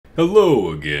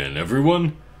Hello again,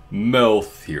 everyone.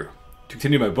 Melth here, to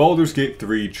continue my Baldur's Gate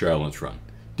 3 challenge run,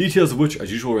 details of which, as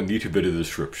usual, are in the YouTube video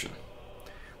description.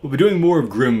 We'll be doing more of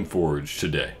Grimforge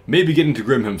today, maybe getting to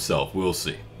Grim himself, we'll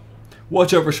see.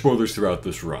 Watch out for spoilers throughout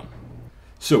this run.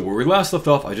 So, where we last left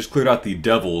off, I just cleared out the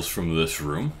devils from this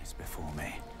room,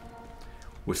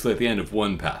 which lay at the end of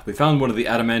one path. We found one of the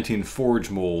adamantine forge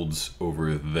molds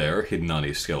over there, hidden on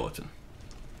a skeleton.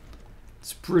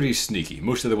 It's pretty sneaky.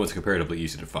 Most of the other ones are comparatively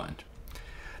easy to find.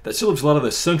 That still leaves a lot of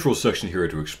the central section here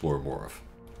to explore more of.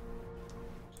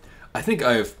 I think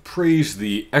I have praised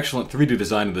the excellent 3D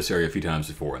design of this area a few times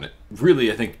before, and it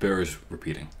really, I think, bears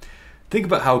repeating. Think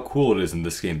about how cool it is in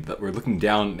this game that we're looking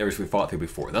down areas we fought through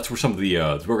before. That's where some of the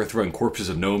where we're throwing corpses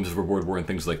of gnomes overboard were and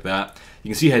things like that. You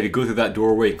can see how you go through that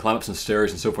doorway, climb up some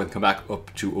stairs and so forth, and come back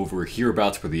up to over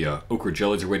hereabouts where the ochre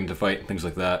jellies are waiting to fight and things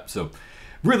like that. So,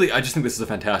 really, I just think this is a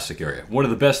fantastic area. One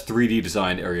of the best 3D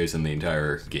designed areas in the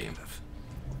entire game.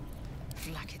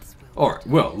 Alright,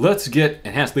 well, let's get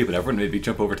enhanced leap at everyone and maybe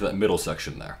jump over to that middle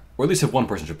section there. Or at least have one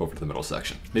person jump over to the middle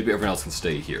section. Maybe everyone else can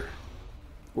stay here.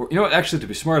 Or, you know what, actually, to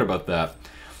be smart about that,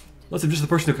 let's have just the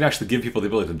person who can actually give people the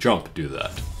ability to jump do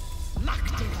that.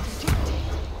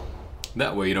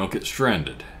 That way you don't get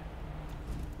stranded.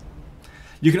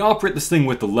 You can operate this thing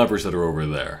with the levers that are over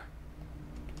there.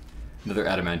 Another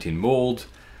adamantine mold.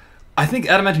 I think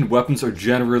adamantine weapons are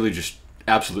generally just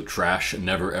absolute trash and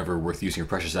never ever worth using your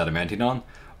precious adamantine on.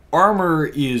 Armor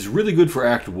is really good for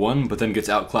Act 1, but then gets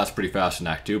outclassed pretty fast in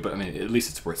Act 2, but I mean, at least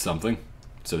it's worth something.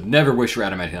 So never waste your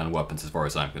adamantine on weapons as far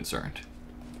as I'm concerned.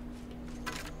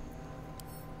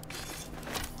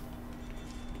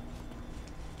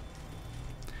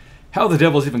 How the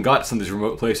devils even got to some of these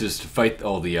remote places to fight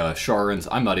all the Sharans,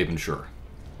 I'm not even sure.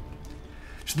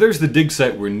 So there's the dig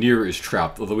site where Nier is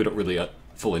trapped, although we don't really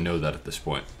fully know that at this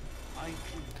point.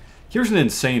 Here's an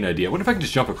insane idea. What if I could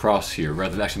just jump across here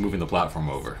rather than actually moving the platform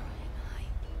over?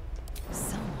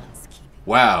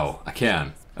 Wow, I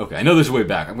can. Okay, I know there's a way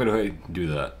back. I'm going to do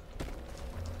that.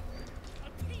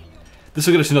 This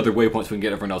will get us another waypoint so we can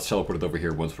get everyone else teleported over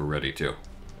here once we're ready to.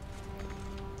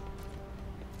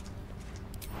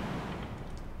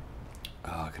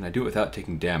 Can I do it without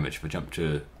taking damage if I jump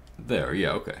to there?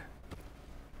 Yeah, okay.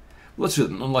 Let's just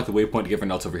unlock the waypoint to get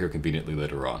everyone else over here conveniently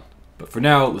later on. But for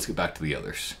now, let's get back to the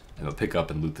others. And we'll pick up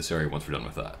and loot this area once we're done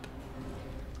with that.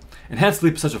 Enhanced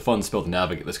Leap is such a fun spell to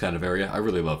navigate this kind of area. I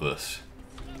really love this.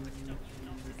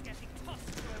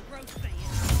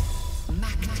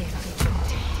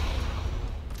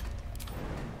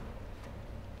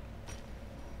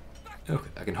 Okay,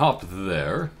 I can hop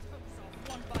there.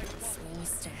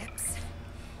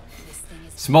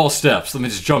 Small steps. Let me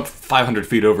just jump 500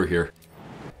 feet over here.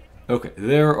 Okay,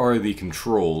 there are the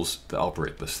controls to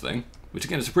operate this thing, which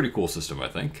again is a pretty cool system, I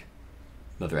think.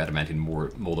 Another adamantine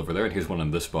mold over there, and here's one on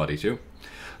this body too.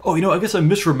 Oh, you know, I guess I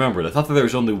misremembered. I thought that there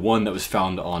was only one that was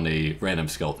found on a random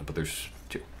skeleton, but there's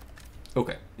two.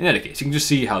 Okay, in any case, you can just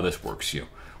see how this works. You know,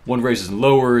 one raises and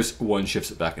lowers, one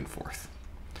shifts it back and forth.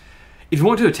 If you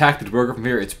want to attack the dwarf from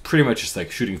here, it's pretty much just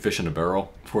like shooting fish in a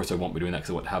barrel. Of course, I won't be doing that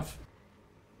because I want to have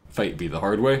fight be the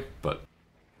hard way, but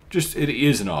just it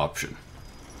is an option.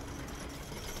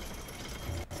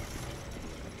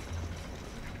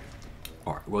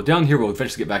 Alright, well down here we'll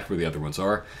eventually get back to where the other ones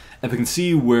are, and we can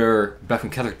see where back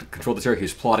when Kether controlled this area,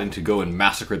 he's plotting to go and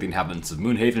massacre the inhabitants of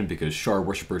Moonhaven because Shar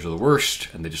worshippers are the worst,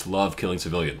 and they just love killing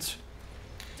civilians.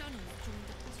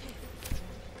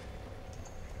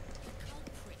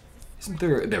 Isn't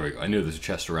there... There we go, I knew there's a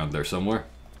chest around there somewhere.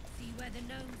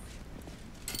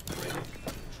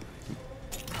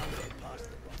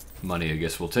 Money, I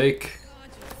guess we'll take.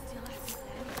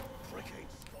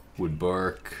 Wood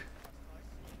bark.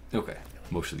 Okay,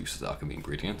 most of the uses alchemy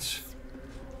ingredients.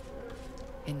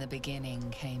 In the beginning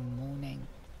came morning.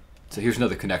 So here's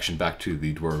another connection back to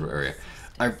the dwarf area.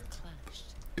 I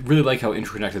really like how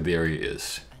interconnected the area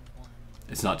is.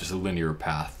 It's not just a linear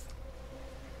path,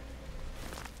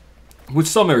 which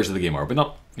some areas of the game are, but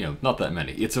not, you know, not that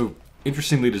many. It's a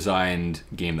interestingly designed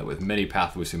game that with many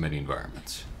pathways and many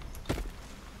environments.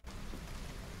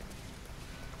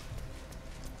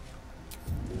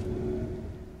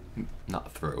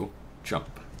 Not throw,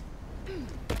 jump.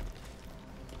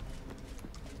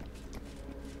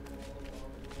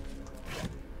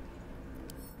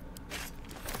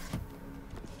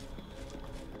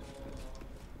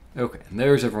 Okay, and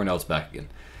there's everyone else back again.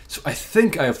 So I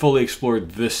think I have fully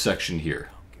explored this section here.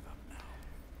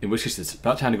 In which case it's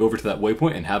about time to go over to that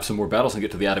waypoint and have some more battles and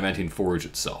get to the adamantine forge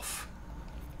itself.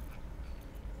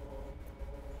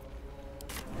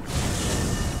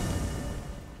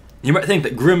 You might think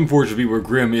that Grimforge would be where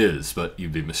Grim is, but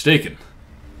you'd be mistaken.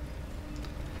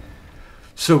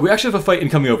 So we actually have a fight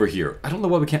incoming over here. I don't know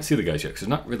why we can't see the guys yet, because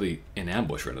they're not really in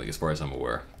ambush or anything as far as I'm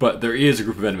aware. But there is a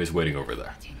group of enemies waiting over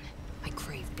there. I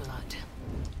crave blood.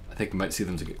 I think we might see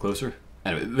them to get closer.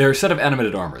 Anyway, they're a set of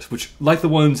animated armors, which, like the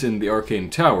ones in the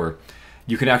Arcane Tower,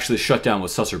 you can actually shut down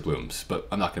with Susser Blooms, but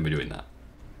I'm not going to be doing that.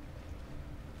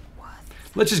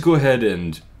 Let's just go ahead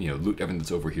and, loot everything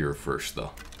that's over here first, though.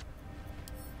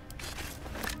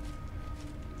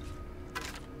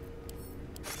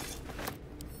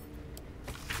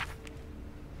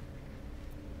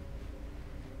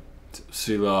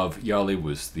 Silov Yali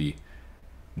was the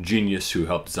genius who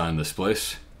helped design this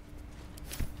place.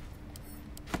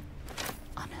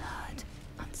 Unheard,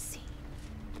 unseen.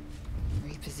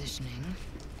 Repositioning.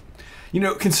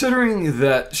 Considering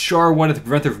that Shar wanted to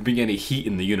prevent there from being any heat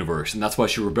in the universe, and that's why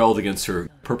she rebelled against her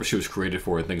purpose she was created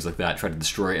for and things like that, tried to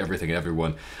destroy everything and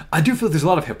everyone, I do feel there's a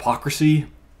lot of hypocrisy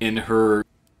in her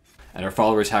and her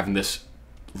followers having this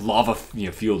lava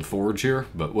field forge here,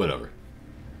 but whatever.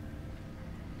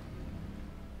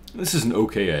 This is an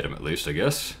okay item, at least, I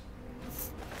guess.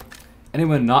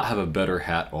 Anyone not have a better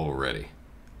hat already?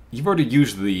 You've already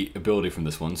used the ability from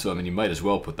this one, so, you might as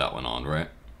well put that one on, right?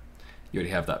 You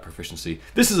already have that proficiency.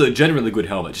 This is a genuinely good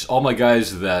helmet. Just all my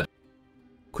guys that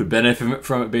could benefit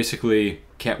from it, basically,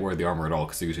 can't wear the armor at all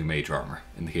because they're using mage armor,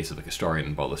 in the case of the Astarion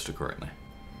and Ballista currently.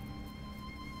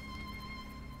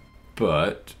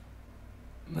 But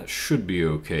that should be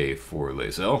okay for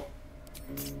Lae'zel.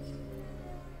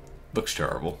 Looks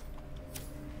terrible.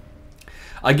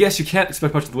 I guess you can't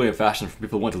expect much in the way of fashion from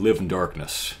people who want to live in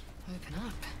darkness. Open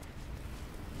up.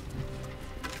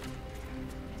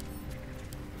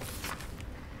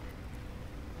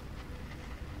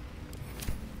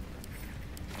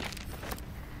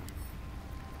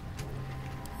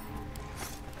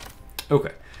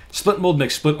 Okay. Splint mold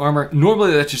makes splint armor.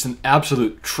 Normally that's just an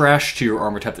absolute trash tier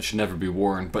armor type that should never be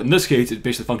worn, but in this case it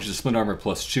basically functions as splint armor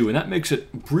 +2, and that makes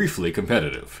it briefly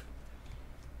competitive.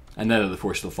 And then of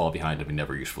course it'll fall behind and be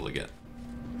never useful again.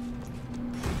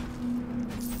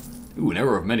 Ooh, an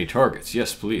arrow of many targets.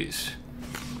 Yes, please.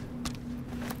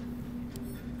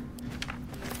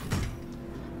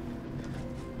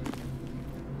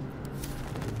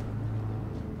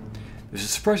 There's a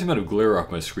surprising amount of glare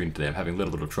off my screen today. I'm having a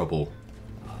little bit of trouble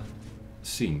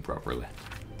seeing properly.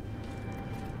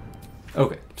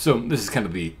 Okay, so this is kind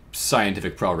of the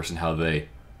scientific progress in how they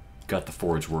got the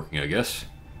forge working, I guess.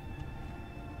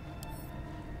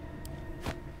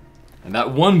 And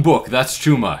that one book, that's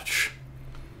too much.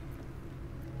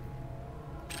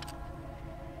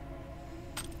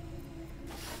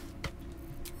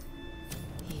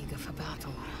 Eager for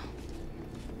battle.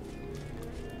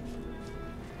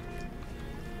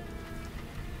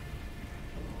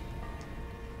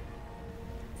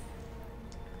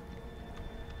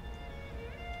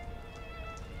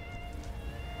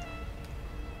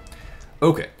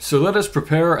 Okay, so let us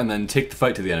prepare and then take the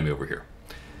fight to the enemy over here.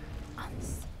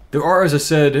 There are, as I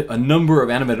said, a number of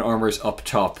animated armors up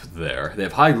top there. They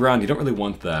have high ground, you don't really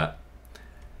want that.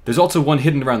 There's also one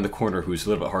hidden around the corner who's a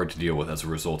little bit hard to deal with as a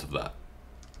result of that.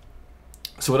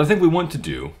 So what I think we want to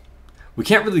do, we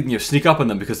can't really sneak up on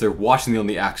them because they're watching the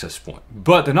only access point.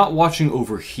 But they're not watching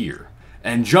over here.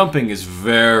 And jumping is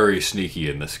very sneaky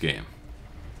in this game.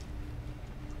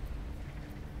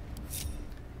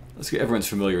 Let's get everyone's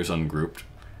familiars ungrouped.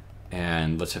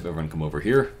 And let's have everyone come over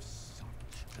here.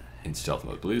 In stealth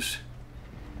mode, please.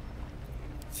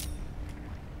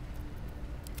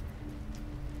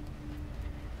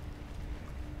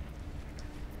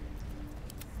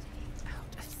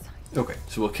 Okay,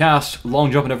 so we'll cast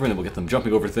long jump on everyone, and we'll get them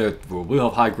jumping over there. We'll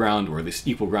have high ground, or at least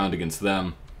equal ground against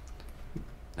them.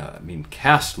 I mean,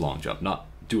 cast long jump, not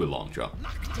do a long jump.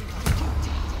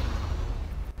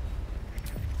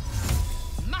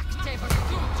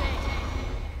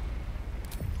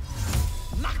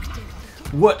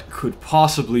 What could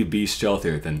possibly be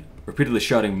stealthier than repeatedly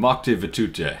shouting Makte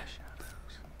Vitute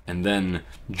and then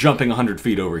jumping 100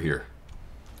 feet over here?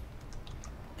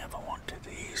 Never wanted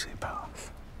the easy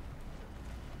path.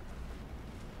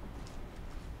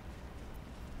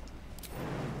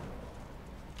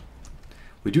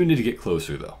 We do need to get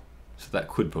closer though, so that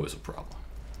could pose a problem.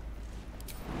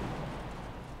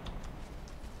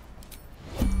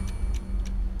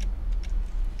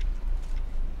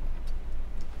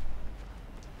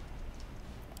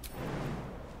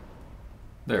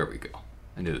 There we go.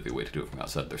 I knew there'd be a way to do it from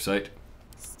outside their sight.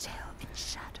 Still in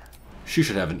shadow. She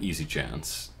should have an easy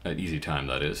chance. An easy time,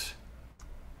 that is.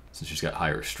 Since she's got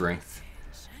higher strength.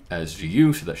 As do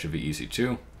you, so that should be easy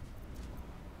too.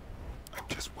 I'm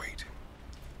just waiting.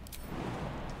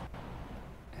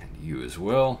 And you as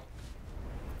well.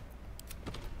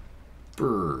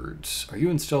 Birds. Are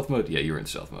you in stealth mode? Yeah, you're in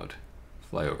stealth mode.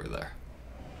 Fly over there.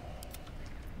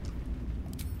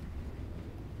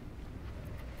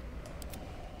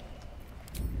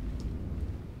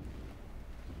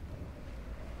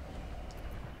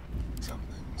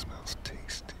 Something smells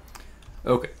tasty.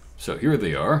 Okay, so here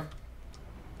they are.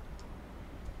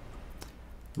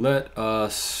 Let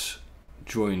us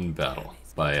join battle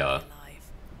by,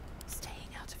 Staying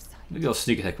out of sight. maybe I'll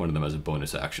sneak attack one of them as a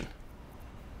bonus action.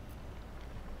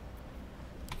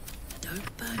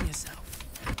 Don't burn yourself.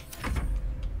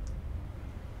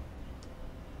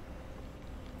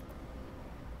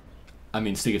 I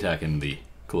mean sneak attack in the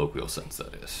colloquial sense,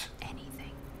 that is.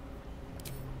 Anything.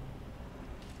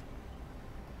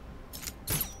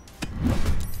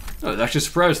 Oh, it actually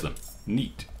surprised them.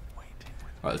 Neat. Waiting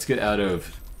with Alright, let's get out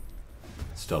of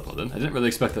stealth mode then. I didn't really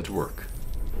expect that to work.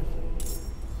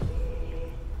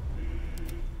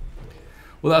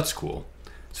 Well, that's cool.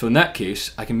 So in that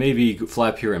case, I can maybe fly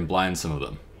up here and blind some of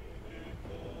them.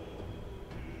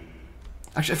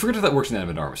 Actually, I forget if that works in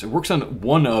animated armors. It works on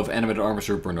one of animated armors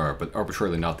or Bernard, but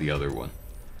arbitrarily not the other one.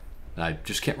 And I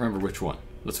just can't remember which one.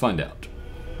 Let's find out.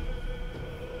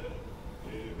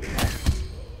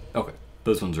 Okay,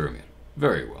 those ones are immune.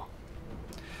 Very well.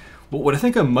 Well, what I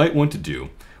think I might want to do,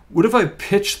 what if I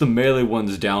pitch the melee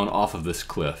ones down off of this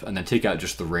cliff and then take out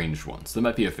just the ranged ones? That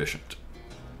might be efficient.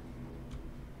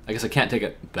 I guess I can't take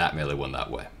it that melee one that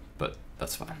way, but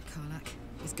that's fine. Karlak,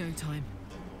 it's go time.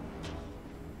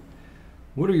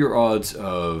 What are your odds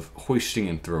of hoisting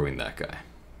and throwing that guy?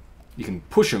 You can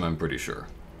push him, I'm pretty sure.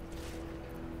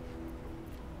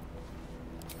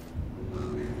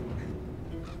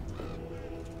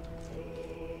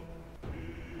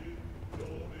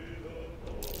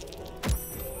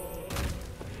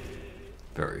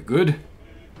 Very good.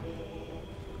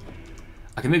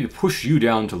 I can maybe push you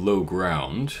down to low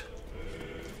ground.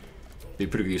 Be a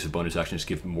pretty good use of bonus action, just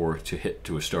give more to hit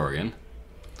to Astarion.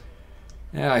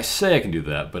 Yeah, I say I can do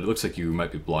that, but it looks like you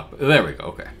might be blocked. There we go,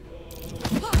 okay.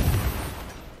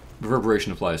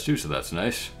 Reverberation applies too, so that's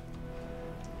nice.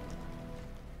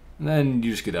 And then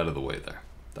you just get out of the way there.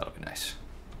 That'll be nice.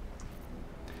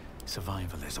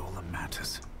 survival is all that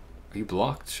matters. Are you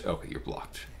blocked? Okay, you're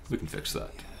blocked. We can fix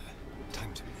that.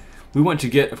 Time to move. We want to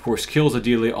get, of course, kills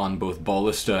ideally on both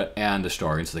Ballista and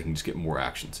Astarion so they can just get more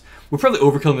actions. We're probably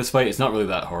overkilling this fight. It's not really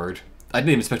that hard. I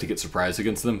didn't even expect to get surprise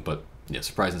against them, but yeah,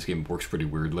 surprise in this game works pretty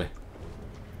weirdly.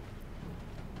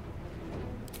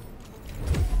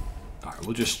 Alright,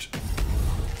 we'll just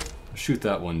shoot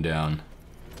that one down.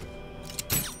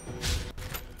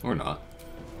 Or not.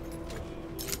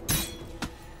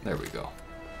 There we go.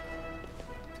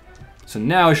 So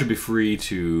now I should be free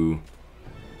to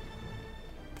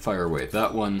fire away at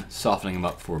that one, softening him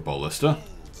up for Ballista.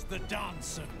 It's the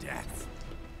dance of death.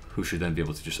 Who should then be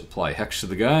able to just apply Hex to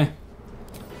the guy.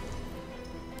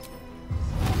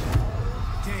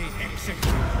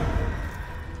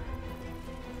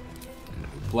 And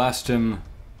we blast him.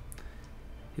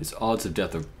 His odds of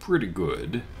death are pretty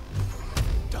good.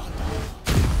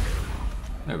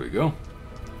 There we go.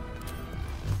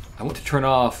 I want to turn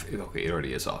off... Okay, it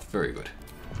already is off. Very good.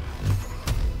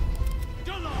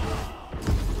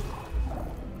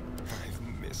 I've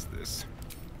missed this.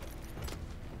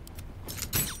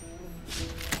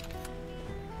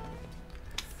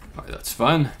 Alright, that's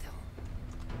fine.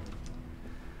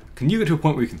 Can you get to a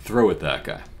point where you can throw at that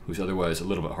guy, who's otherwise a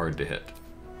little bit hard to hit?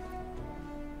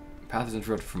 Path is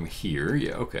interrupted from here.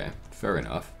 Yeah, okay. Fair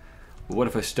enough. But what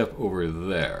if I step over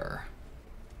there?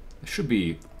 There should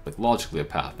be, like, logically a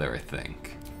path there, I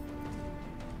think.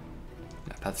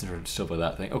 Yeah, path's interrupted still by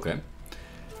that thing. Okay.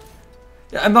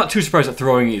 Yeah, I'm not too surprised that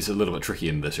throwing is a little bit tricky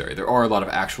in this area. There are a lot of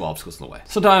actual obstacles in the way.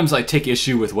 Sometimes I take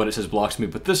issue with what it says blocks me,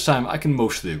 but this time I can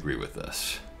mostly agree with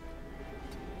this.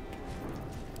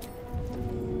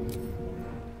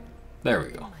 There we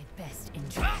go. My best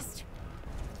interest.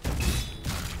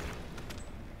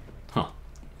 Huh.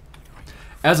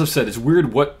 As I've said, it's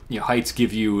weird what heights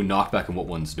give you knockback and what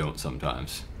ones don't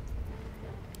sometimes.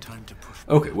 Time to push.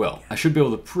 Okay, well, I should be able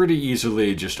to pretty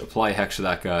easily just apply Hex to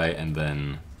that guy and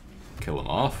then kill him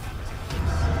off.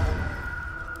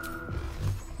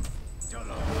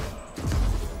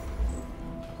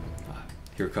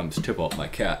 Here comes Tybalt, my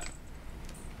cat.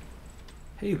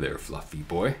 Hey there, fluffy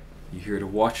boy. You here to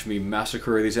watch me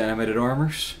massacre these animated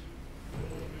armors?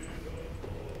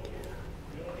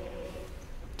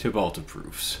 Tybalt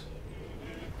approves.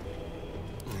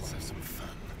 Let's have some fun.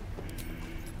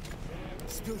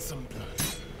 Spill some blood.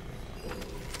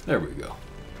 There we go.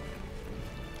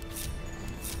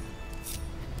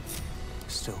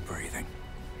 Still breathing,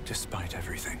 despite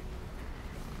everything.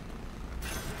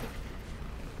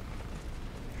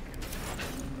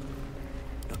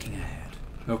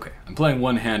 Okay, I'm playing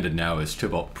one-handed now as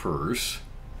Tybalt purrs.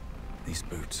 These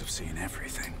boots have seen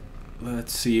everything.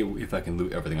 Let's see if I can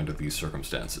loot everything under these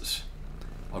circumstances.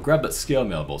 I'll grab that scale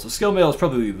mail bolt. So scale mail is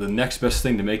probably the next best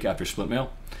thing to make after splint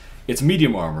mail. It's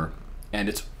medium armor, and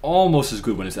it's almost as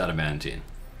good when it's adamantine.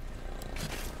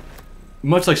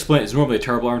 Much like splint, it's normally a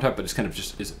terrible armor type, but it's kind of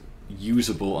just is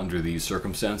usable under these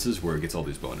circumstances where it gets all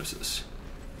these bonuses.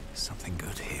 Something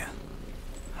good here.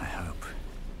 I hope.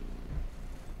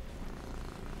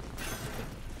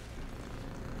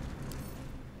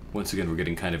 Once again, we're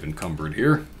getting kind of encumbered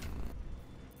here.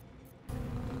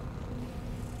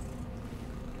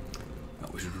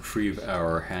 We should retrieve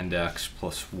our hand axe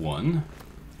 +1.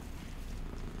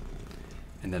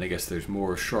 And then I guess there's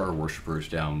more Shar worshippers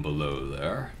down below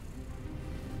there.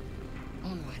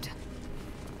 Onward.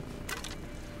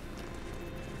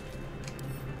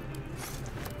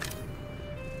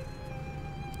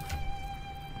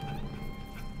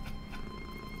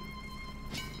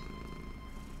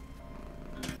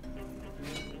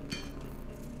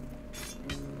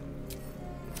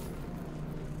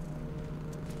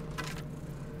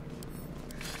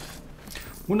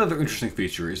 One other interesting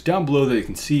feature is down below there you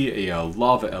can see a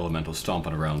lava elemental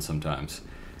stomping around sometimes.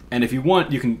 And if you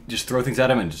want, you can just throw things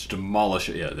at him and just demolish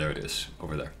it. Yeah, there it is,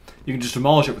 over there. You can just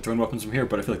demolish it with thrown weapons from here,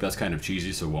 but I feel like that's kind of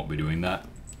cheesy, so I won't be doing that.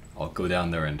 I'll go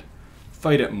down there and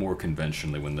fight it more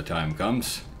conventionally when the time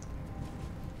comes.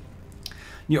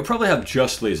 You'll probably have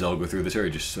just Lae'zel go through this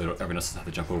area just so everyone else doesn't have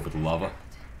to jump over the lava,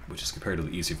 which is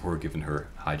comparatively easy for her given her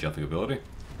high jumping ability.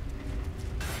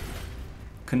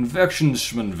 Convection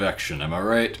schmonvection, am I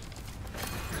right?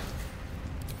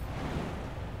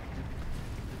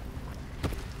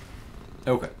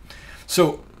 Okay.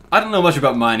 So, I don't know much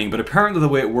about mining, but apparently the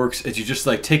way it works is you just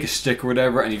like take a stick or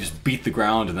whatever and you just beat the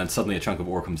ground and then suddenly a chunk of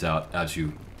ore comes out as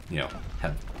you know,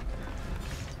 have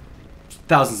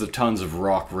thousands of tons of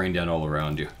rock rain down all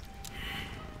around you.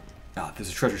 Ah, there's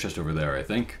a treasure chest over there, I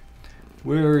think.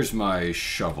 Where's my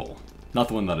shovel? Not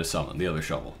the one that I summoned, the other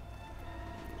shovel.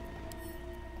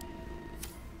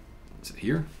 Is it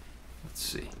here? Let's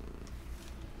see.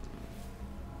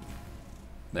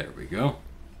 There we go.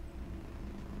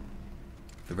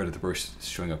 The red of the burst is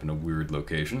showing up in a weird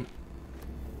location.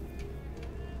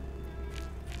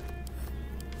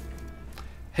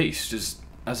 Haste is,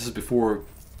 as I said before,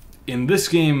 in this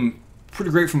game,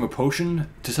 pretty great from a potion,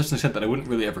 to such an extent that I wouldn't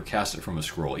really ever cast it from a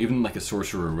scroll. Even like a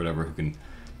sorcerer or whatever who can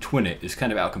twin it is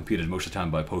kind of outcompeted most of the time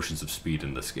by potions of speed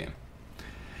in this game.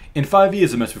 In 5e,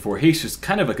 as I mentioned before, haste is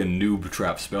kind of like a noob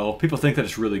trap spell. People think that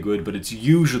it's really good, but it's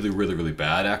usually really, really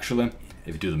bad, actually,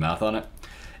 if you do the math on it.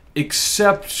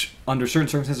 Except under certain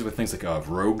circumstances with things like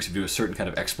rogues, if you do a certain kind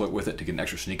of exploit with it to get an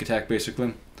extra sneak attack,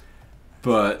 basically.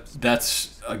 But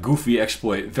that's a goofy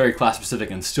exploit, very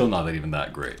class-specific, and still not even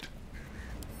that great.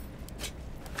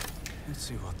 Let's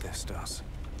see what this does.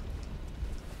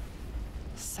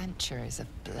 Centuries of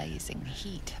blazing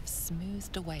heat have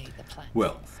smoothed away the plants.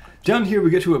 Well, down here we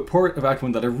get to a part of Act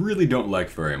 1 that I really don't like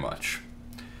very much.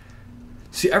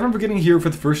 See, I remember getting here for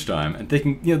the first time and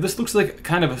thinking, you know, this looks like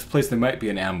kind of a place there might be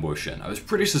an ambush in. I was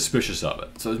pretty suspicious of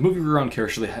it. So I was moving around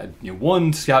carefully, had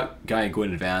one scout guy go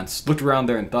in advance, looked around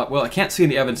there and thought, well, I can't see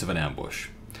any evidence of an ambush.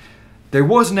 There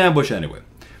was an ambush anyway.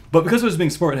 But because I was being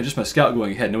smart and had just my scout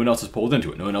going ahead, no one else was pulled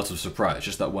into it. No one else was surprised,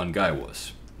 just that one guy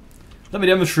was. Let me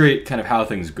demonstrate kind of how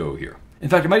things go here. In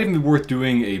fact, it might even be worth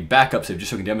doing a backup save just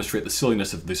so I can demonstrate the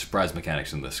silliness of the surprise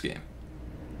mechanics in this game.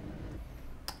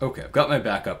 Okay, I've got my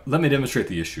backup. Let me demonstrate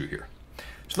the issue here.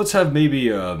 So let's have maybe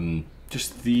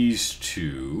just these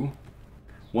two.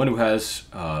 One who has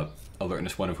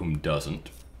alertness, one of whom doesn't.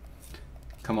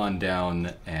 Come on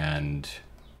down and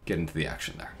get into the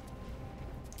action there.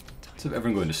 Let's have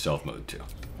everyone go into stealth mode too.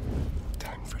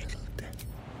 Time for a little death.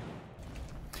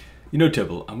 You know,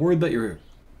 Tibble, I'm worried that your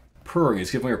purring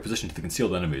is giving our position to the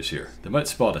concealed enemies here. They might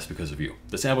spot us because of you.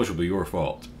 This ambush will be your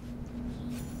fault.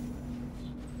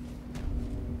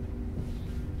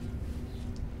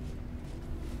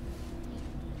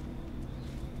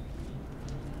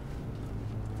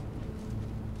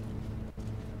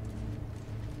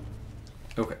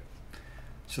 Okay,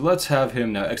 so let's have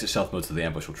him now exit stealth mode so the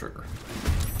ambush will trigger.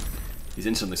 He's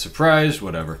instantly surprised,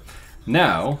 whatever.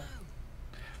 Now,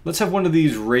 let's have one of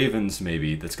these ravens,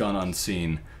 maybe, that's gone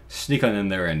unseen, sneak on in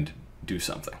there and do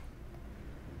something.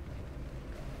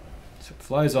 So it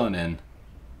flies on in,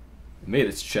 it made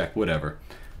its check, whatever.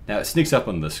 Now it sneaks up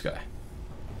on this guy.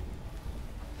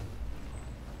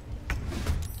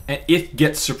 And it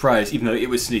gets surprised, even though it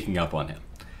was sneaking up on him.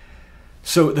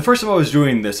 So the first time I was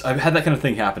doing this, I've had that kind of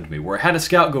thing happen to me, where I had a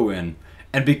scout go in,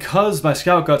 and because my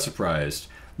scout got surprised,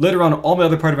 Later on, all my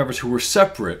other party members who were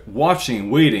separate, watching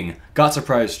and waiting, got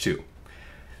surprised too.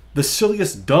 The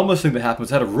silliest, dumbest thing that happened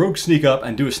was I had a rogue sneak up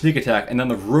and do a sneak attack, and then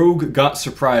the rogue got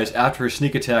surprised after his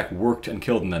sneak attack worked and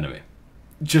killed an enemy.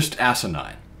 Just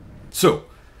asinine. So,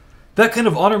 that kind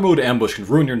of honor mode ambush can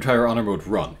ruin your entire honor mode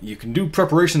run. You can do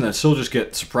preparation and still just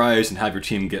get surprised and have your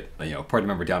team get, party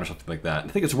member down or something like that. I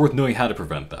think it's worth knowing how to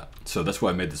prevent that. So that's why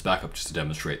I made this backup, just to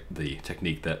demonstrate the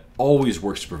technique that always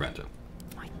works to prevent it.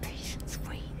 My patience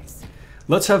wanes.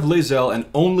 Let's have Lae'zel and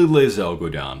only Lae'zel go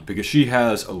down, because she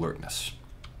has alertness.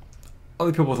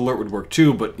 Other people with alert would work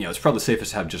too, but it's probably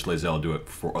safest to have just Lae'zel do it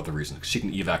for other reasons, because she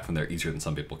can evac from there easier than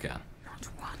some people can. Not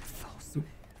one false move.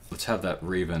 Let's have that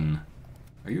Raven.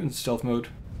 Are you in stealth mode?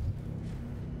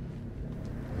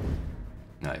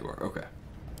 Now you are, okay.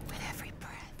 With every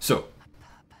breath. So,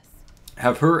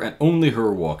 have her and only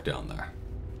her walk down there.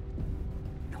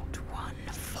 Not one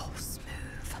false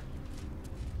move.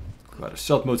 Go out of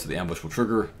stealth mode so the ambush will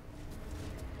trigger.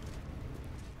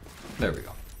 There we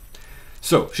go.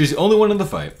 So, she's the only one in the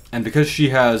fight, and because she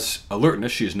has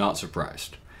alertness, she is not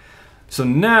surprised. So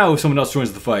now, if someone else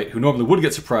joins the fight, who normally would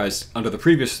get surprised under the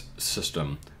previous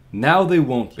system, now they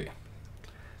won't be.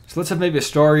 So let's have maybe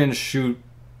Astarion shoot...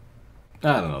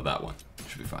 I don't know, that one.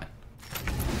 Should be fine.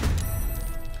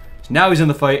 So now he's in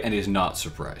the fight, and he's not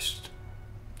surprised.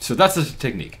 So that's the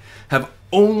technique. Have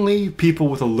only people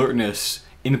with alertness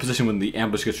in position when the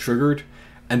ambush gets triggered,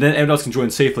 and then everyone else can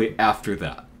join safely after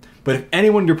that. But if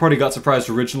anyone in your party got surprised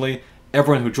originally,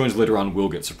 everyone who joins later on will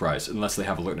get surprised, unless they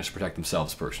have alertness to protect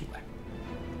themselves personally.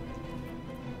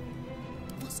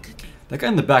 What's cooking? That guy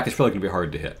in the back is probably going to be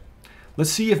hard to hit.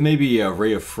 Let's see if maybe a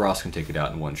Ray of Frost can take it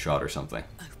out in one shot or something.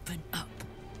 Open up.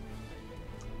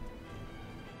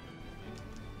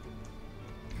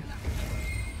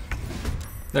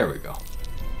 There we go.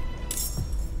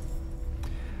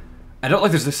 I don't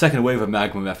like there's a second wave of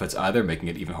Magma Mephits either, making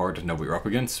it even harder to know what you're up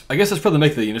against. I guess that's probably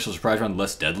make the initial surprise round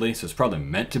less deadly, so it's probably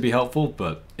meant to be helpful,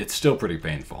 but it's still pretty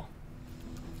painful.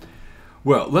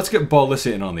 Well, let's get Baldur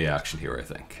in on the action here, I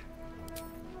think.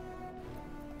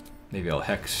 Maybe I'll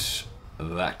hex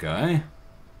that guy.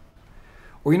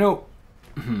 Or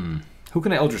who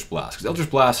can I Eldritch Blast? Because Eldritch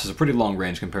Blast has a pretty long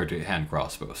range compared to hand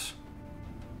crossbows.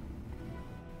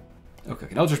 Okay, I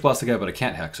can Eldritch Blast the guy, but I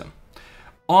can't hex him.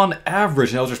 On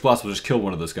average, an Eldritch Blast will just kill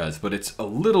one of those guys, but it's a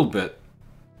little bit...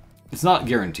 It's not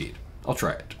guaranteed. I'll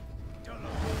try it.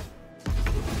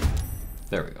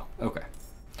 There we go. Okay.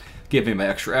 Give me my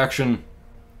extra action.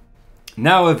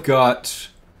 Now I've got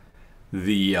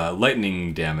the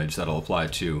lightning damage that'll apply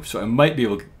to, so I might be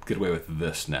able to get away with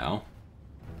this now.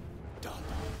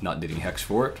 Not needing hex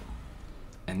for it.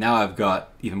 And now I've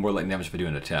got even more lightning damage if I do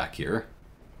an attack here.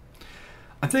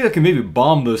 I think I can maybe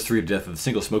bomb those three to death with a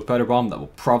single smoke powder bomb that will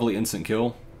probably instant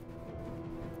kill.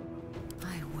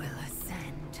 I will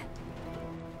ascend.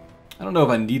 I don't know if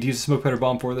I need to use a smoke powder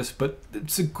bomb for this, but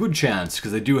it's a good chance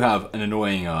because they do have an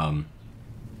annoying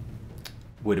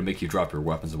way to make you drop your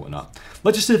weapons and whatnot.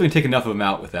 Let's just see if we can take enough of them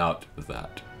out without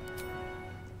that.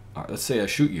 Alright, let's say I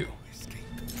shoot you.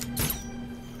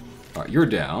 Alright, you're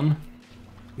down.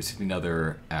 We see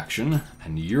another action,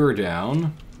 and you're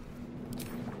down.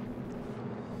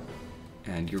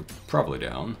 And you're probably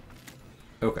down.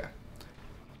 Okay.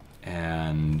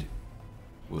 And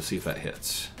we'll see if that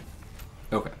hits.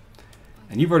 Okay.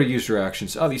 And you've already used your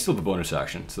actions. Oh, you still have a bonus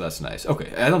action, so that's nice.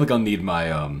 Okay, I don't think I'll need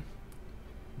my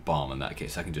bomb in that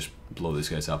case. I can just blow these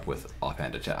guys up with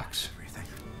offhand attacks.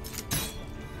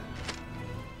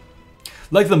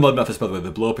 Like the Mud Mephits, by the way, they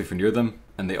blow up if you're near them,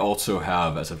 and they also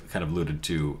have, as I've kind of alluded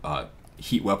to,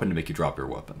 heat weapon to make you drop your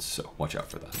weapons, so watch out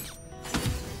for that.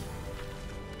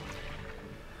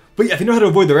 But yeah, if you know how to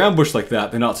avoid their ambush like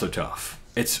that, they're not so tough.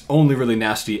 It's only really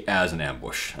nasty as an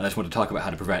ambush. And I just want to talk about how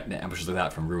to prevent ambushes like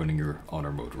that from ruining your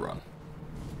honor mode run.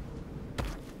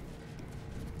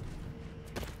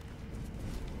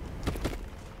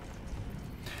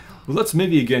 Well, let's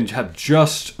maybe again have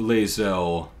just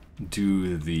Lae'zel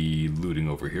do the looting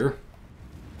over here.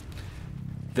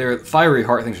 Their fiery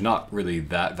heart things are not really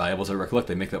that valuable as I recollect.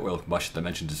 They make that oil of combustion that I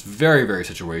mentioned is very, very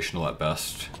situational at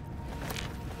best.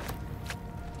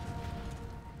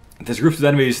 If there's groups of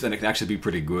enemies, then it can actually be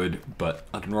pretty good, but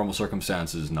under normal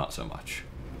circumstances, not so much.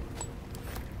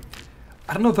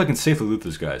 I don't know if I can safely loot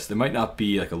those guys. They might not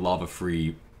be like a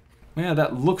lava-free... Yeah,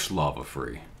 that looks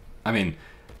lava-free. I mean,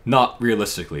 not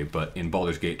realistically, but in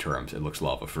Baldur's Gate terms, it looks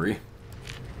lava-free.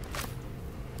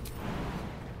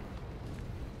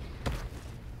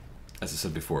 As I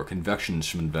said before, convection,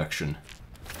 schminvection.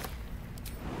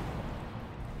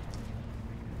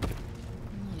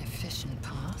 An efficient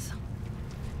path.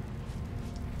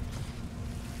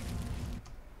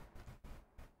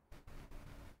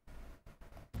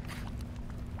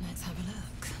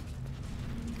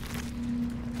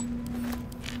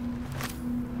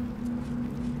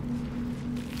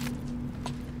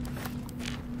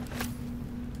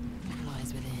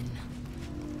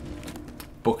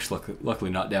 books,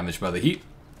 luckily not damaged by the heat.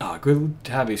 Ah, good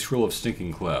to have a Scroll of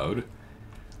Stinking Cloud.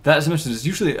 That, as I mentioned, is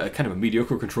usually a kind of a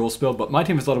mediocre control spell, but my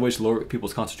team has a lot of ways to lower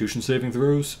people's Constitution saving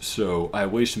throws, so I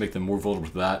have ways to make them more vulnerable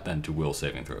to that than to will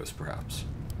saving throws, perhaps.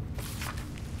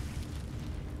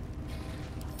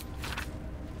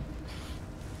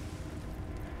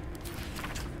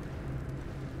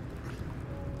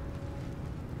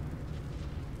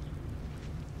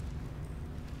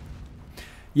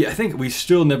 Yeah, I think we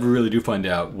still never really do find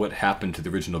out what happened to the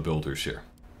original builders here,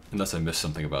 unless I missed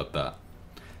something about that.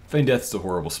 Feign Death is a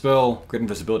horrible spell. Great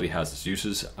Invisibility has its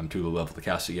uses. I'm too low level to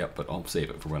cast it yet, but I'll save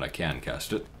it for when I can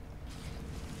cast it.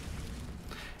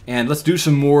 And let's do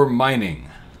some more mining.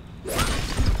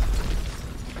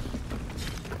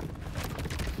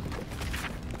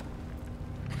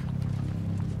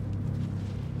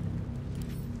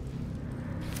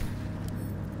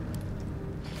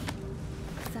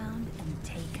 Found and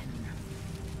taken.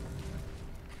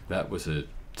 That was a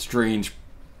strange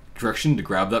direction to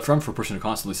grab that from for a person who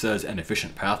constantly says an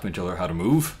efficient path may tell her how to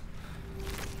move.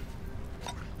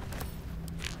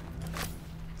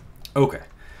 Okay.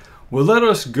 Well, let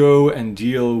us go and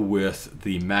deal with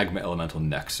the Magma Elemental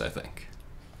next, I think.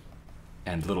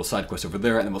 And a little side quest over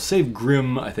there, and then we'll save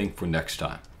Grim, I think, for next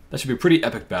time. That should be a pretty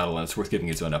epic battle, and it's worth giving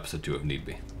its own episode to if need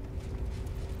be.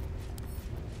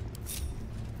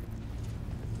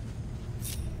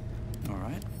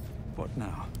 Alright, what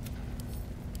now?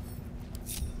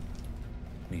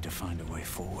 Need to find a way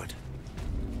forward.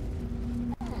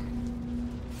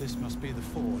 This must be the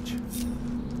forge.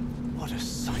 What a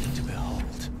sight to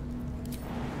behold.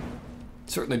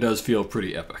 Certainly does feel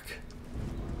pretty epic.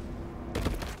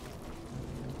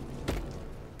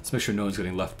 Let's make sure no one's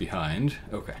getting left behind.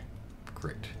 Okay,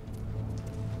 great.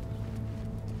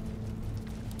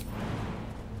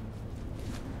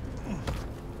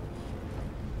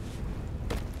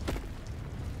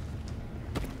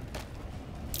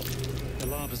 The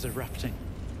lava's erupting.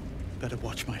 Better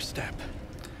watch my step.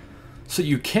 So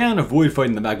you can avoid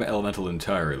fighting the Magma Elemental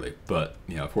entirely, but,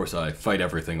 you know, of course I fight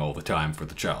everything all the time for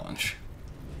the challenge.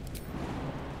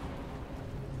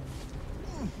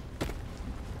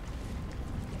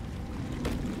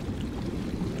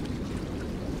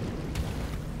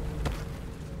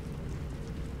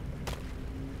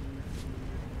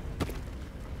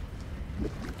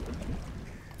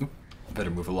 Better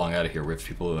move along out of here. We have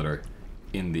people that are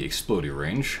in the exploding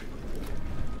range.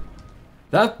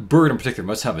 That bird in particular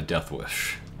must have a death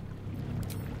wish.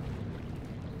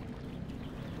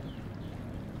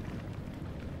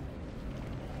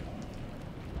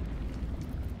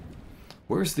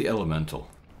 Where's the elemental?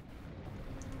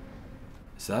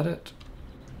 Is that it?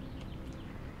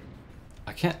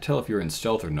 I can't tell if you're in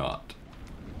stealth or not.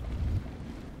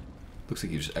 Looks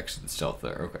like you just exited stealth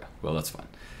there. Okay, well that's fine.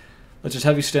 Let's just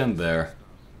have you stand there.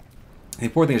 The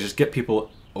important thing is just get people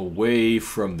away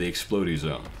from the exploding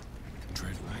zone.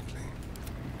 Tread lightly.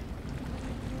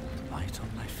 Light on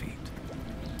my feet.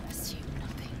 Assume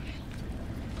nothing.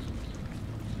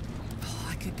 Oh,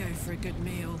 I could go for a good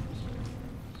meal.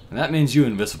 And that means you,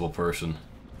 invisible person.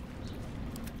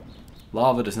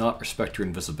 Lava does not respect your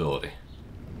invisibility.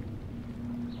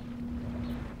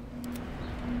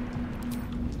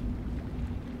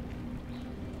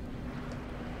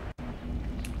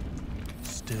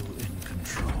 Still in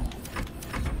control.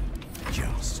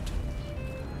 Just.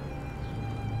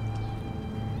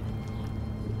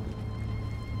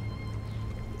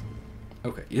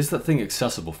 Okay, is that thing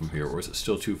accessible from here, or is it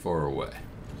still too far away?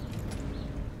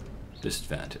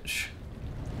 Disadvantage.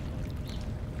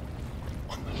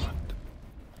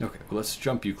 Okay, well let's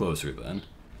jump you closer then.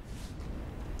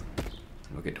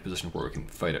 We'll get to a position where we can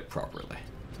fight it properly.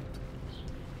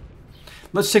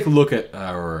 Let's take a look at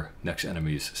our next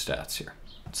enemy's stats here.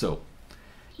 So,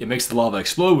 it makes the lava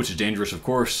explode, which is dangerous, of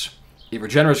course. It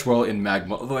regenerates well in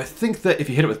magma, although I think that if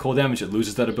you hit it with cold damage, it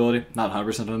loses that ability. Not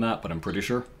 100% on that, but I'm pretty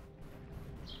sure.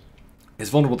 It's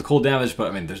vulnerable to cold damage, but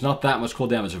I mean, there's not that much cold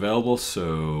damage available,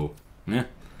 so... yeah.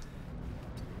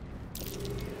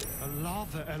 A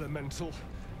lava elemental.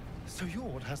 So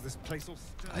Yord has this place all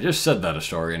stirred. I just said that,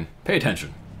 Astarian. Pay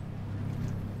attention.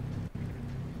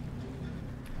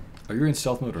 Are you in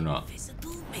stealth mode or not?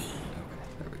 Visible me. Okay,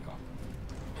 there we go.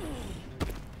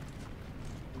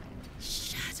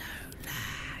 Shadow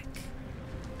lag.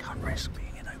 Can't risk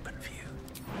being in open view.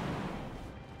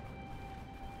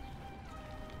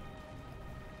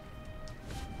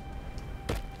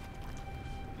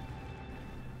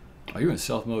 Are you in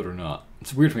stealth mode or not?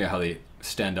 It's weird to me how they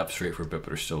stand up straight for a bit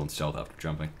but are still in stealth after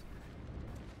jumping.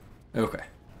 Okay.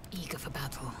 Eager for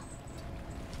battle.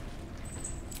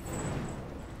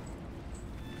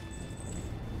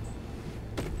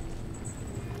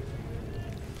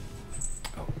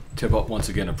 Tibalt once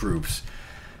again approves.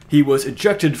 He was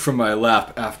ejected from my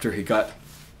lap after he got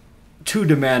too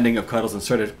demanding of cuddles and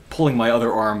started pulling my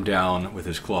other arm down with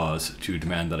his claws to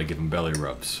demand that I give him belly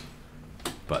rubs.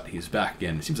 But he's back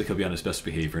again. It seems like he'll be on his best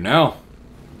behavior now.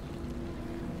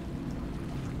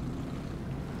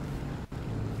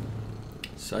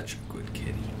 Such a good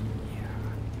kitty. Yeah.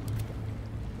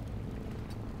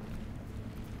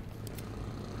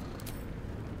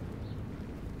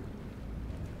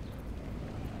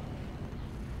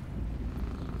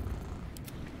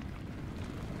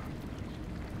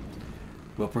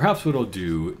 Well, perhaps what I'll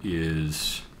do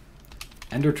is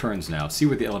end our turns now, see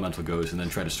where the elemental goes, and then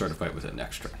try to start a fight with it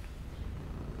next turn.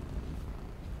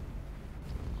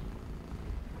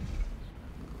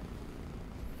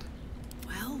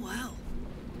 Well, well.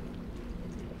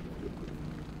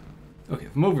 Okay,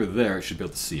 if I'm over there, it should be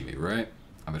able to see me, right?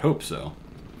 I would hope so.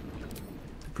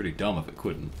 It'd be pretty dumb if it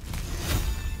couldn't.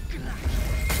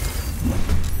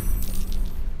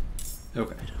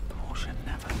 Okay.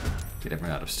 Get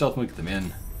everyone out of stealth mode, get them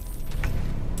in.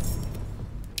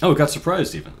 Oh, it got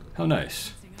surprised even. How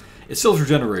nice. It still has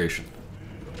regeneration.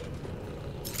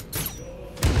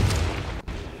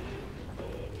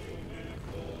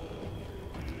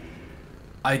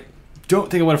 I don't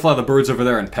think I want to fly the birds over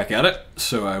there and peck at it,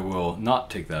 so I will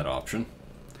not take that option.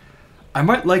 I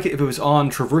might like it if it was on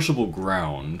traversable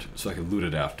ground, so I could loot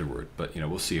it afterward, but, you know,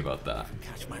 we'll see about that.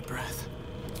 Catch my breath.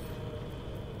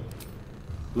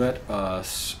 Let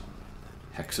us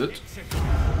hex it.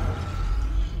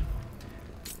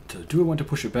 So do I want to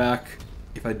push it back?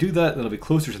 If I do that, that'll be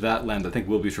closer to that land I think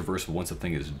will be traversable once the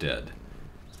thing is dead.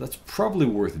 So that's probably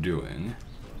worth doing.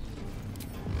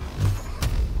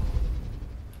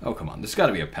 Oh, come on. There's got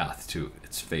to be a path to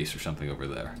its face or something over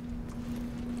there.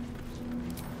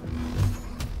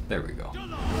 There we go.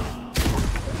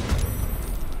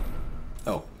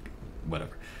 Oh,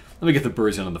 whatever. Let me get the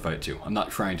birds in on the fight too. I'm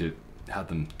not trying to have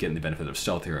them getting the benefit of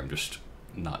stealth here. I'm just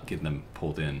not getting them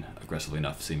pulled in aggressively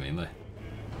enough, seemingly.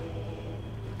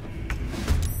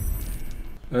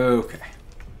 Okay.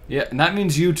 Yeah, and that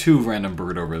means you too, random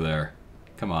bird over there.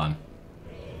 Come on.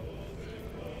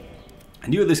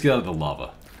 And you at least get out of the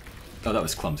lava. Oh, that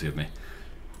was clumsy of me.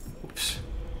 Oops.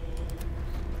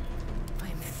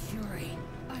 I'm fury.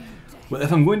 Well,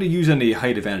 if I'm going to use any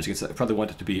height advantage against it, I probably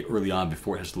want it to be early on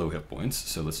before it has low hit points.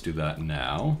 So let's do that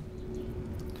now.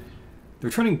 The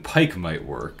returning pike might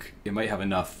work. It might have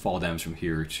enough fall damage from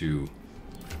here to...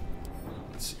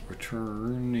 Let's see.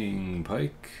 Returning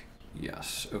pike.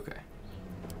 Yes, okay.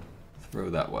 Throw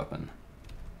that weapon.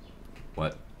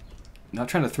 What? Not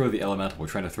trying to throw the elemental, we're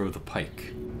trying to throw the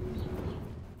pike.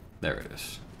 There it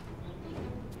is.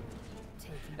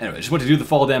 Anyway, I just want to do the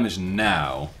fall damage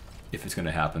now, if it's going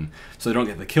to happen, so I don't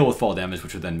get the kill with fall damage,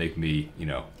 which would then make me, you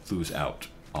know, lose out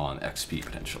on XP,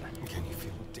 potentially. Can you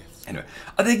feel death? Anyway,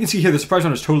 I think you can see here the surprise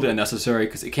round is totally unnecessary,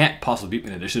 because it can't possibly beat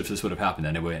me in initiative, so this would have happened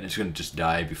anyway, and it's going to just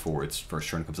die before its first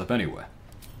turn comes up anyway.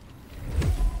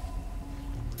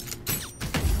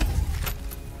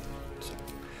 So,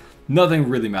 nothing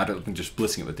really mattered other than just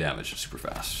blitzing it with damage super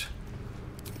fast.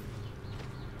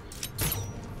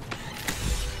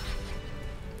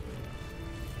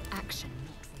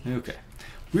 Okay.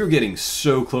 We were getting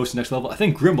so close to next level. I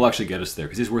think Grim will actually get us there,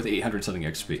 because he's worth 800 something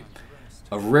XP.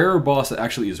 A rare boss that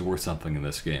actually is worth something in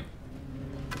this game.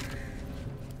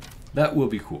 That will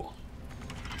be cool.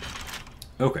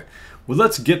 Okay. Well,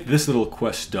 let's get this little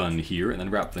quest done here, and then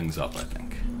wrap things up, I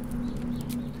think.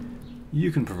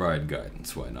 You can provide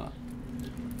guidance, why not?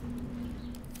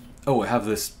 Oh, I have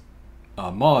this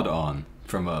mod on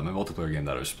from my multiplayer game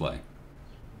that I was playing.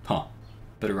 Huh.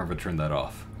 Better remember to turn that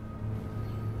off.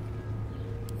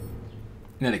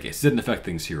 In any case, it didn't affect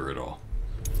things here at all.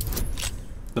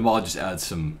 The mod just adds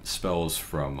some spells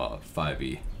from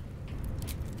 5e.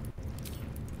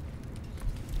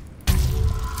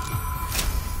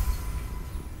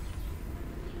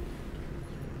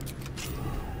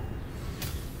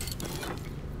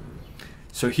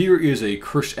 So here is a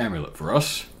cursed amulet for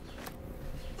us.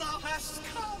 Thou hast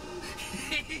come.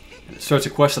 And it starts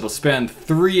a quest that'll span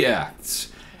 3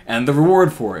 acts. And the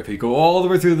reward for it, if you go all the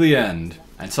way through the end,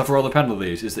 and suffer all the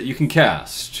penalties, is that you can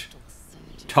cast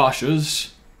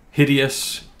Tasha's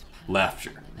Hideous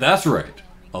Laughter. That's right,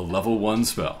 a level 1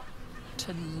 spell.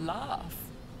 To laugh.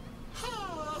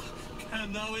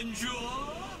 Can thou endure?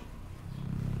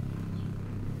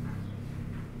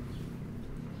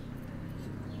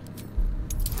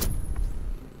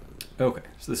 Okay,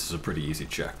 so this is a pretty easy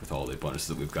check with all the bonuses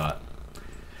that we've got.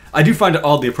 I do find it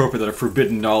oddly appropriate that a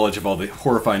forbidden knowledge of all the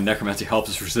horrifying necromancy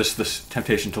helps us resist this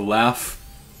temptation to laugh.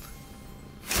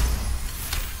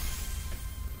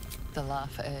 The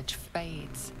laugh urge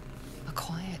fades, A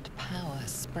quiet power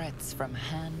spreads from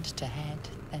hand to head,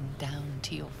 then down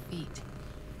to your feet.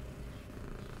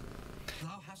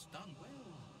 Thou hast done well.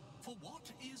 For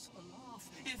what is a laugh,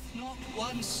 if not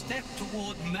one step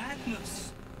toward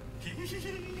madness? Thou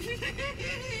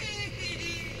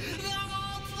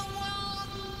art the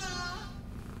wonder!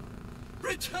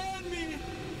 Return me,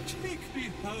 take me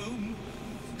home,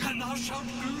 and thou shalt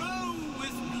glow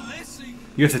with blessing.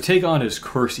 You have to take on his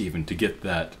curse even to get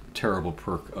that terrible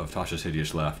perk of Tasha's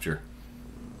hideous laughter.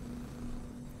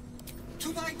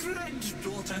 To thy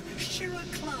granddaughter, Shira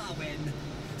Clawen,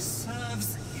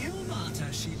 serves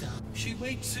Ilmata she does. She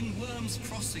waits in Worm's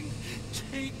Crossing.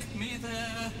 Take me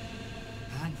there,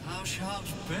 and thou shalt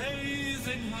bathe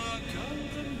in her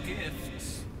golden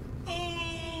gifts.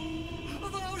 Oh,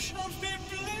 thou shalt be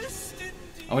blessed indeed.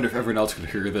 I wonder if everyone else could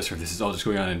hear this, or if this is all just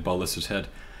going on in Ballista's head.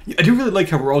 Yeah, I do really like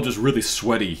how we're all just really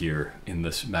sweaty here in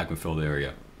this magma-filled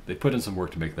area. They put in some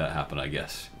work to make that happen, I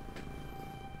guess.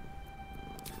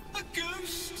 A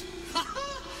ghost!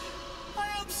 I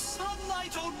am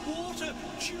sunlight on water,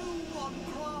 dew on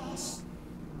grass.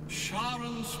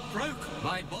 Sharon's broke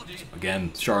my body. Again,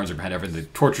 Sharans are behind everything. They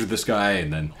tortured this guy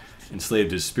and then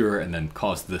enslaved his spirit and then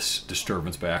caused this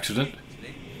disturbance by accident.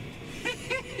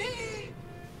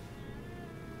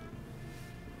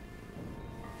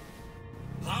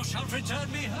 Thou shalt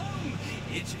return me home.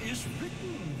 It is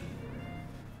written.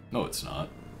 No, it's not.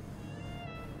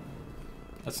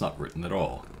 That's not written at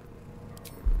all.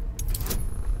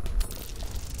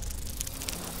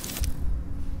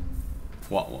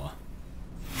 Wah-wah.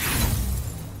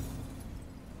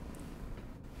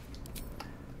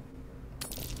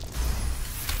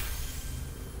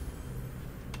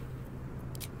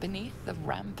 Beneath the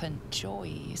rampant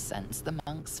joy, you sense the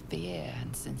monk's fear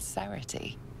and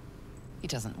sincerity. He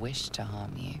doesn't wish to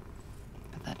harm you,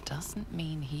 but that doesn't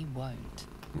mean he won't.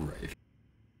 Right.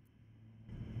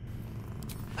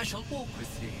 I shall walk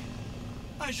with thee.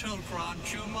 I shall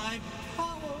grant you my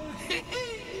power.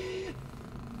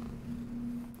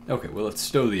 Okay, well, let's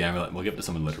stow the amulet and we'll get to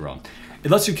someone later on.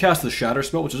 It lets you cast the Shatter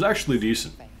spell, which is actually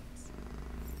decent.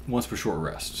 Once per short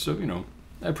rest. So, you know,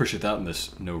 I appreciate that in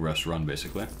this no-rest run,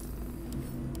 basically.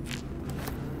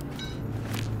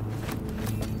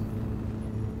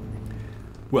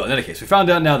 Well, in any case, we found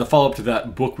out now the follow-up to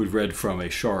that book we read from a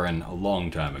Sharan a long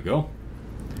time ago.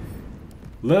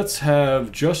 Let's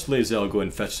have just Lae'zel go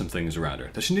and fetch some things around her.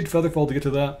 Does she need Featherfall to get to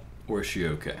that? Or is she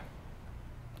okay?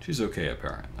 She's okay,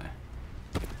 apparently.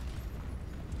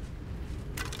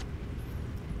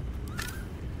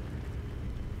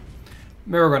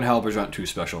 Maragon halberds aren't too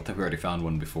special. I think we already found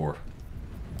one before.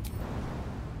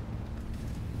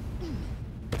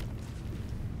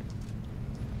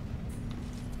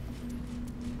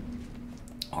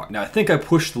 Alright, now I think I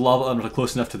pushed the lava elemental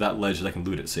close enough to that ledge that I can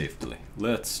loot it safely.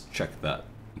 Let's check that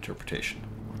interpretation.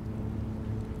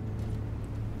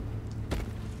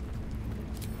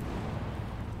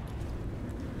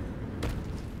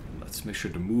 Let's make sure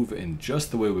to move in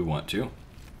just the way we want to.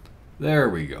 There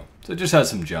we go. So it just has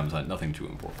some gems on it, nothing too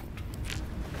important.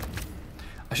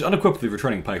 I should unequip the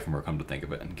returning pike from her, come to think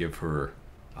of it, and give her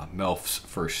Melf's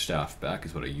first staff back,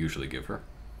 is what I usually give her.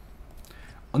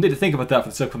 I'll need to think about that for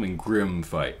this upcoming Grim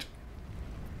fight.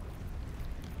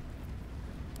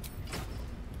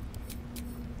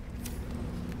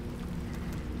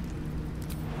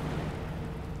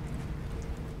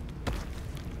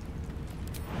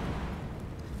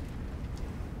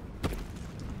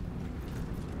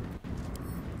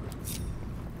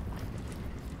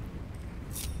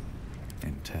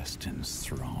 Intestines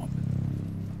throb.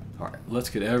 Alright, let's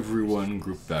get everyone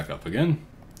grouped back up again.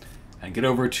 And get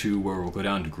over to where we'll go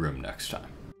down to Grim next time.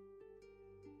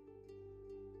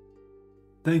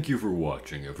 Thank you for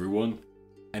watching, everyone.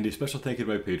 And a special thank you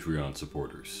to my Patreon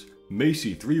supporters.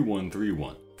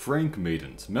 Macy3131, Frank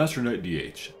Maidens, Master Knight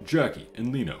DH, Jackie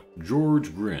and Lino,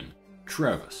 George Grin,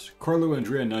 Travis, Carlo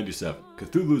Andrea 97,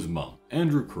 Cthulhu's Mom,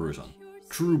 Andrew Curzon,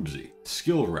 Trubsy,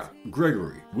 Skill Rap,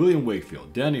 Gregory, William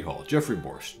Wakefield, Danny Hall, Jeffrey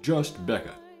Borst, Just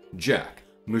Becca, Jack,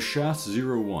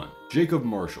 Mashas01, Jacob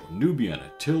Marshall, Nubiana,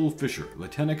 Till Fisher,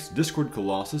 Latenix, Discord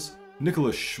Colossus,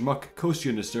 Nicholas Schmuck,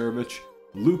 Kostya Nastarovich,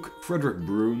 Luke, Frederick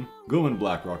Brune, Goman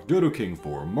Blackrock, Dodo King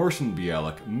 4, Marcin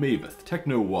Bialik, Maveth,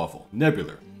 Techno Waffle,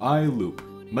 Nebular, I Loop,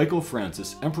 Michael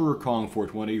Francis, Emperor Kong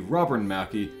 420, Robert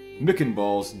Mackey, Micken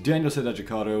Balls, Daniel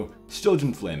Sedagicato,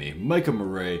 Stilgen Flamey, Micah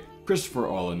Murray, Christopher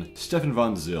Allen, Stefan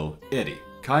Von Zill, Eddie,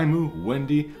 Kaimu,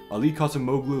 Wendy, Ali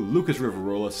Kasamoglu, Lucas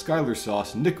Riverola, Skylar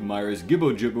Sauce, Nick Myers,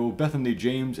 Gibbo Jibbo, Bethany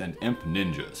James, and Emp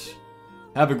Ninjas.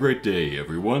 Have a great day,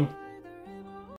 everyone.